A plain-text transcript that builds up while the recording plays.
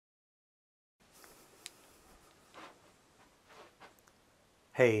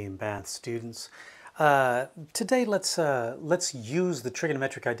Hey, math students. Today, let's use the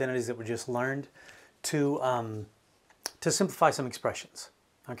trigonometric identities that we just learned to simplify some expressions.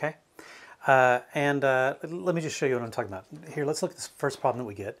 Okay, let me just show you what I'm talking about. Here, let's look at this first problem that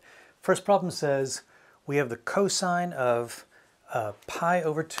we get. First problem says we have the cosine of pi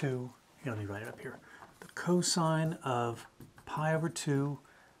over 2. Here, let me write it up here. The cosine of pi over 2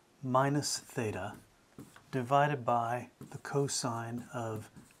 minus theta divided by the cosine of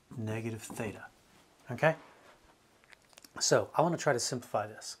negative theta. Okay? So I want to try to simplify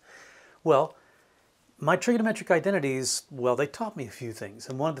this. Well, my trigonometric identities, well, they taught me a few things.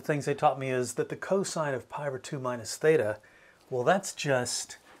 And one of the things they taught me is that the cosine of pi over 2 minus theta, well, that's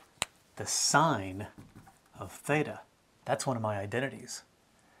just the sine of theta. That's one of my identities.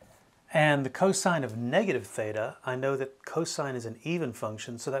 And the cosine of negative theta, I know that cosine is an even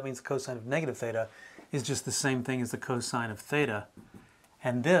function, so that means the cosine of negative theta is just the same thing as the cosine of theta.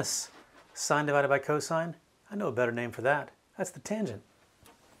 And this, sine divided by cosine, I know a better name for that. That's the tangent.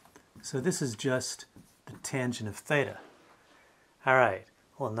 So this is just the tangent of theta. All right,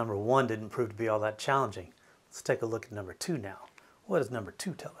 well, number 1 didn't prove to be all that challenging. Let's take a look at number 2 now. What does number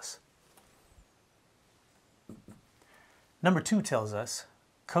 2 tell us? Number 2 tells us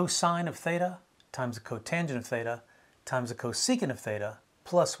cosine of theta times the cotangent of theta times the cosecant of theta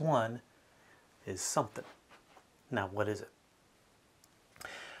plus 1 is something. Now, what is it?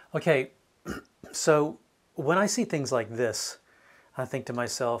 Okay, so when I see things like this, I think to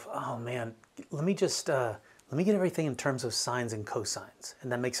myself, oh man, let me get everything in terms of sines and cosines,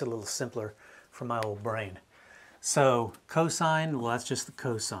 and that makes it a little simpler for my old brain. So cosine, well, that's just the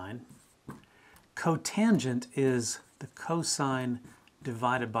cosine. Cotangent is the cosine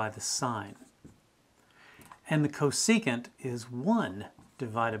divided by the sine. And the cosecant is 1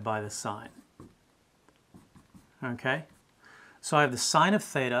 divided by the sine. Okay? So I have the sine of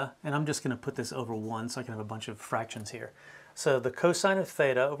theta, and I'm just going to put this over 1 so I can have a bunch of fractions here. So the cosine of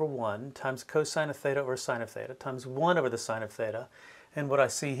theta over 1 times the cosine of theta over sine of theta times 1 over the sine of theta. And what I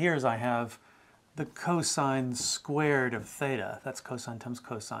see here is I have the cosine squared of theta, that's cosine times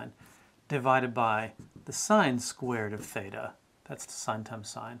cosine, divided by the sine squared of theta, that's the sine times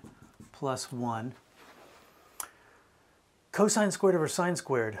sine, plus 1. Cosine squared over sine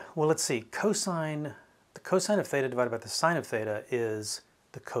squared, well, let's see, the cosine of theta divided by the sine of theta is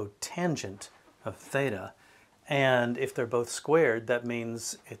the cotangent of theta. And if they're both squared, that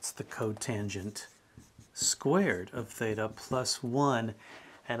means it's the cotangent squared of theta plus 1.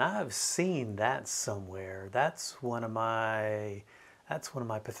 And I've seen that somewhere. That's one of my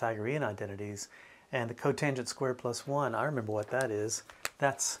Pythagorean identities. And the cotangent squared plus 1, I remember what that is.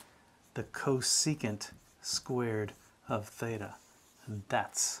 That's the cosecant squared of theta. And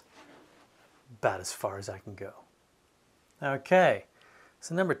that's about as far as I can go. Okay,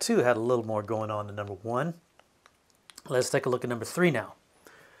 so number 2 had a little more going on than number 1. Let's take a look at number 3 now.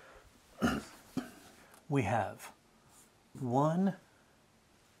 We have 1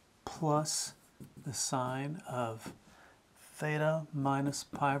 plus the sine of theta minus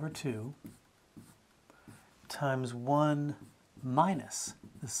pi over 2 times 1 minus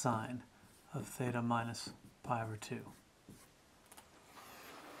the sine of theta minus pi over 2.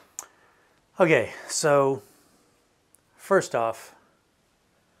 Okay, so first off,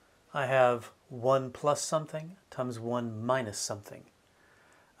 I have 1 plus something times 1 minus something.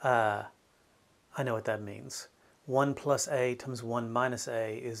 I know what that means. 1 plus a times 1 minus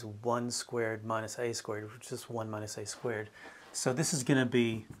a is 1 squared minus a squared, which is 1 minus a squared. So this is going to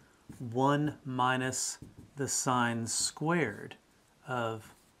be 1 minus the sine squared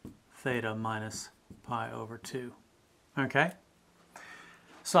of theta minus pi over 2. Okay?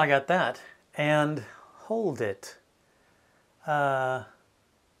 So I got that. And hold it. 1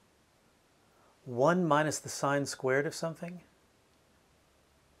 minus the sine squared of something?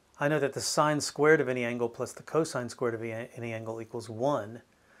 I know that the sine squared of any angle plus the cosine squared of any angle equals 1.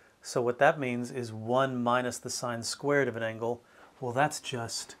 So what that means is 1 minus the sine squared of an angle. Well, that's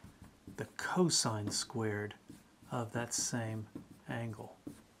just the cosine squared of that same angle.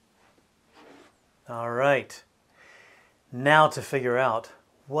 All right. Now to figure out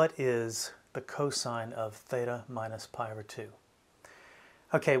what is the cosine of theta minus pi over 2.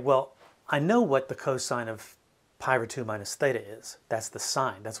 Okay, well, I know what the cosine of pi over 2 minus theta is. That's the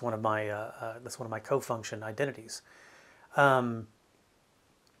sine. That's one of my cofunction identities. But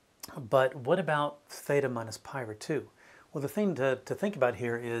what about theta minus pi over 2? Well, the thing to think about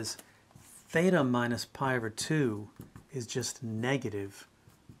here is theta minus pi over 2 is just negative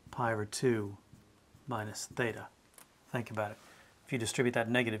pi over 2 minus theta. Think about it. If you distribute that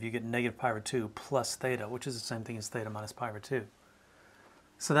negative, you get negative pi over 2 plus theta, which is the same thing as theta minus pi over 2.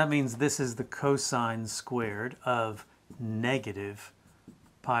 So that means this is the cosine squared of negative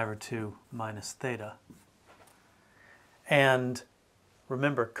pi over 2 minus theta. And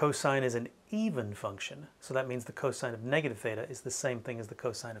remember, cosine is an even function, so that means the cosine of negative theta is the same thing as the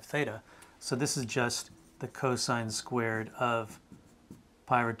cosine of theta. So this is just the cosine squared of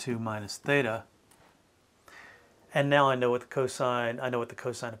pi over 2 minus theta. And now I know what the cosine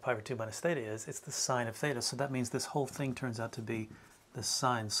of pi over 2 minus theta is. It's the sine of theta. So that means this whole thing turns out to be the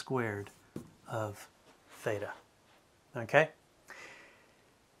sine squared of theta. Okay?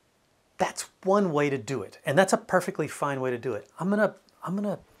 That's one way to do it. And that's a perfectly fine way to do it. I'm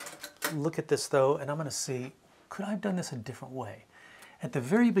gonna look at this though, and I'm gonna see, could I have done this a different way? At the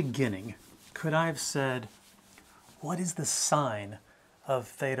very beginning, could I have said, what is the sine of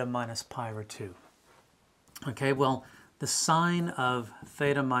theta minus pi over 2? Okay, well, the sine of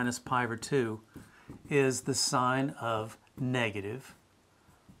theta minus pi over 2 is the sine of negative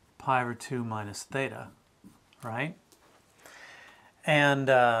pi over 2 minus theta, right? And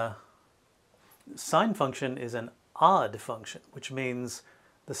sine function is an odd function, which means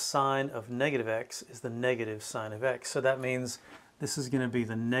the sine of negative x is the negative sine of x. So that means this is going to be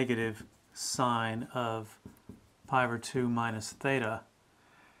the negative sine of pi over 2 minus theta.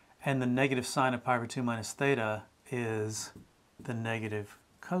 And the negative sine of pi over 2 minus theta is the negative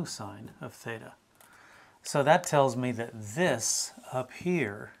cosine of theta. So that tells me that this up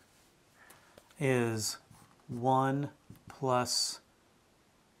here is 1 plus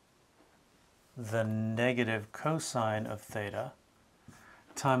the negative cosine of theta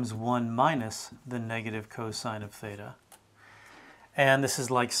times 1 minus the negative cosine of theta. And this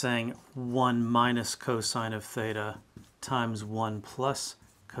is like saying 1 minus cosine of theta times 1 plus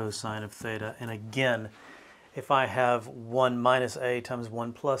cosine of theta. And again, if I have 1 minus a times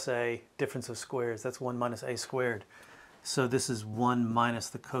 1 plus a, difference of squares, that's 1 minus a squared. So this is 1 minus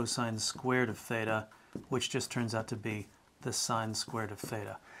the cosine squared of theta, which just turns out to be the sine squared of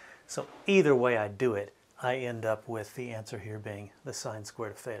theta. So either way I do it, I end up with the answer here being the sine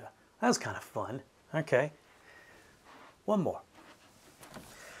squared of theta. That was kind of fun. Okay. One more.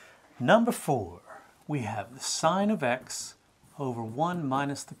 Number 4, we have the sine of x over 1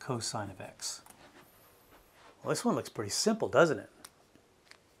 minus the cosine of x. Well, this one looks pretty simple, doesn't it?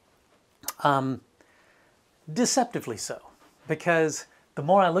 Deceptively so, because the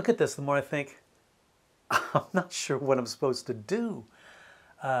more I look at this, the more I think, I'm not sure what I'm supposed to do.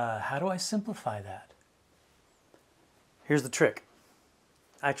 How do I simplify that? Here's the trick.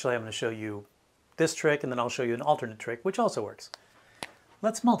 Actually, I'm going to show you this trick, and then I'll show you an alternate trick, which also works.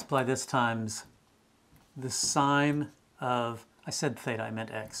 Let's multiply this times the sine of, I said theta, I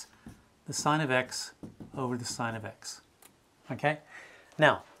meant x. The sine of x over the sine of x. Okay?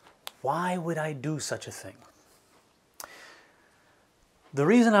 Now, why would I do such a thing? The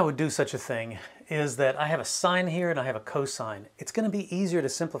reason I would do such a thing is that I have a sine here and I have a cosine. It's going to be easier to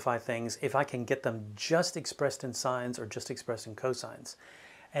simplify things if I can get them just expressed in sines or just expressed in cosines.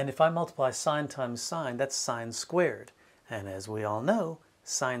 And if I multiply sine times sine, that's sine squared. And as we all know,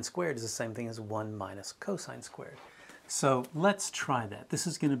 sine squared is the same thing as 1 minus cosine squared. So let's try that. This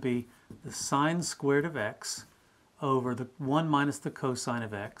is going to be the sine squared of x over the 1 minus the cosine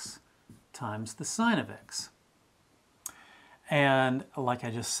of x times the sine of x. And like I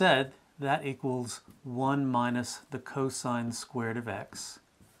just said, that equals 1 minus the cosine squared of x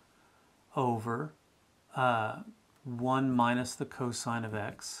over 1 minus the cosine of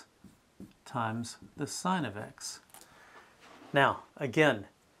x times the sine of x. Now, again,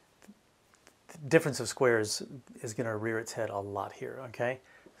 difference of squares is going to rear its head a lot here, okay?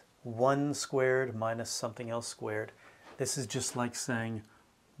 1 squared minus something else squared. This is just like saying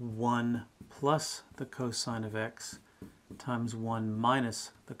 1 plus the cosine of x times 1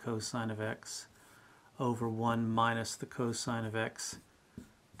 minus the cosine of x over 1 minus the cosine of x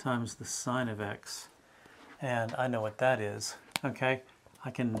times the sine of x. And I know what that is, okay?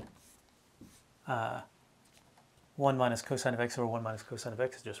 I can, 1 minus cosine of x over 1 minus cosine of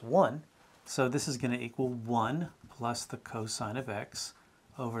x is just 1. So this is going to equal 1 plus the cosine of x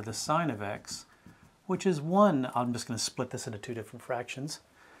over the sine of x, which is 1. I'm just going to split this into two different fractions,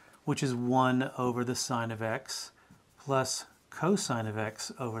 which is 1 over the sine of x plus cosine of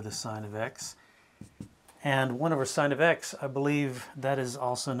x over the sine of x. And 1 over sine of x, I believe that is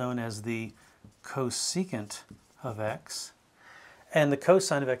also known as the cosecant of x. And the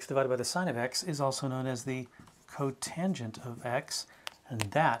cosine of x divided by the sine of x is also known as the cotangent of x. And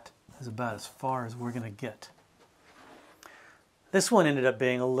that is about as far as we're going to get. This one ended up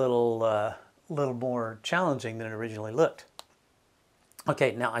being a little more challenging than it originally looked.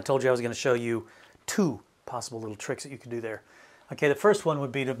 Okay, now I told you I was going to show you two possible little tricks that you could do there. Okay, the first one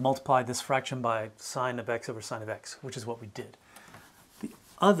would be to multiply this fraction by sine of x over sine of x, which is what we did. The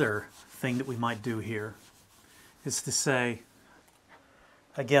other thing that we might do here is to say,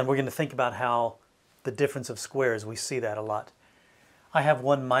 again, we're going to think about how the difference of squares, we see that a lot. I have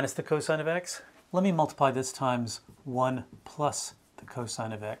 1 minus the cosine of x. Let me multiply this times 1 plus the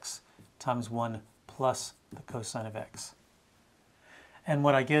cosine of x times 1 plus the cosine of x. And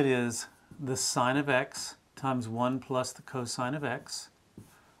what I get is the sine of x times 1 plus the cosine of x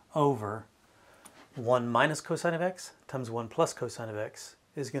over 1 minus cosine of x times 1 plus cosine of x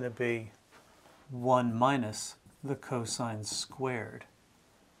is going to be 1 minus the cosine squared.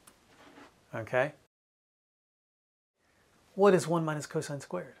 Okay? What is 1 minus cosine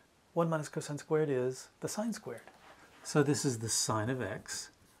squared? 1 minus cosine squared is the sine squared. So this is the sine of x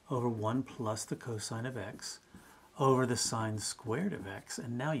over 1 plus the cosine of x over the sine squared of x.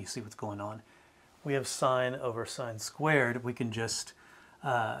 And now you see what's going on. We have sine over sine squared. We can just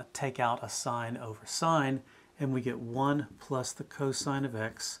take out a sine over sine, and we get 1 plus the cosine of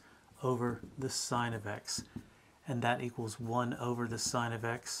x over the sine of x. And that equals 1 over the sine of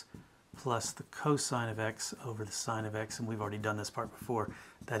x plus the cosine of x over the sine of x. And we've already done this part before.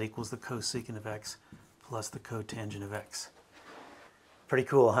 That equals the cosecant of x plus the cotangent of x. Pretty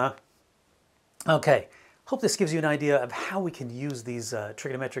cool, huh? Okay, hope this gives you an idea of how we can use these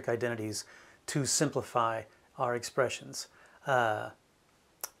trigonometric identities to simplify our expressions.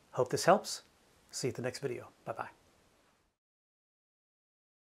 Hope this helps. See you at the next video. Bye-bye.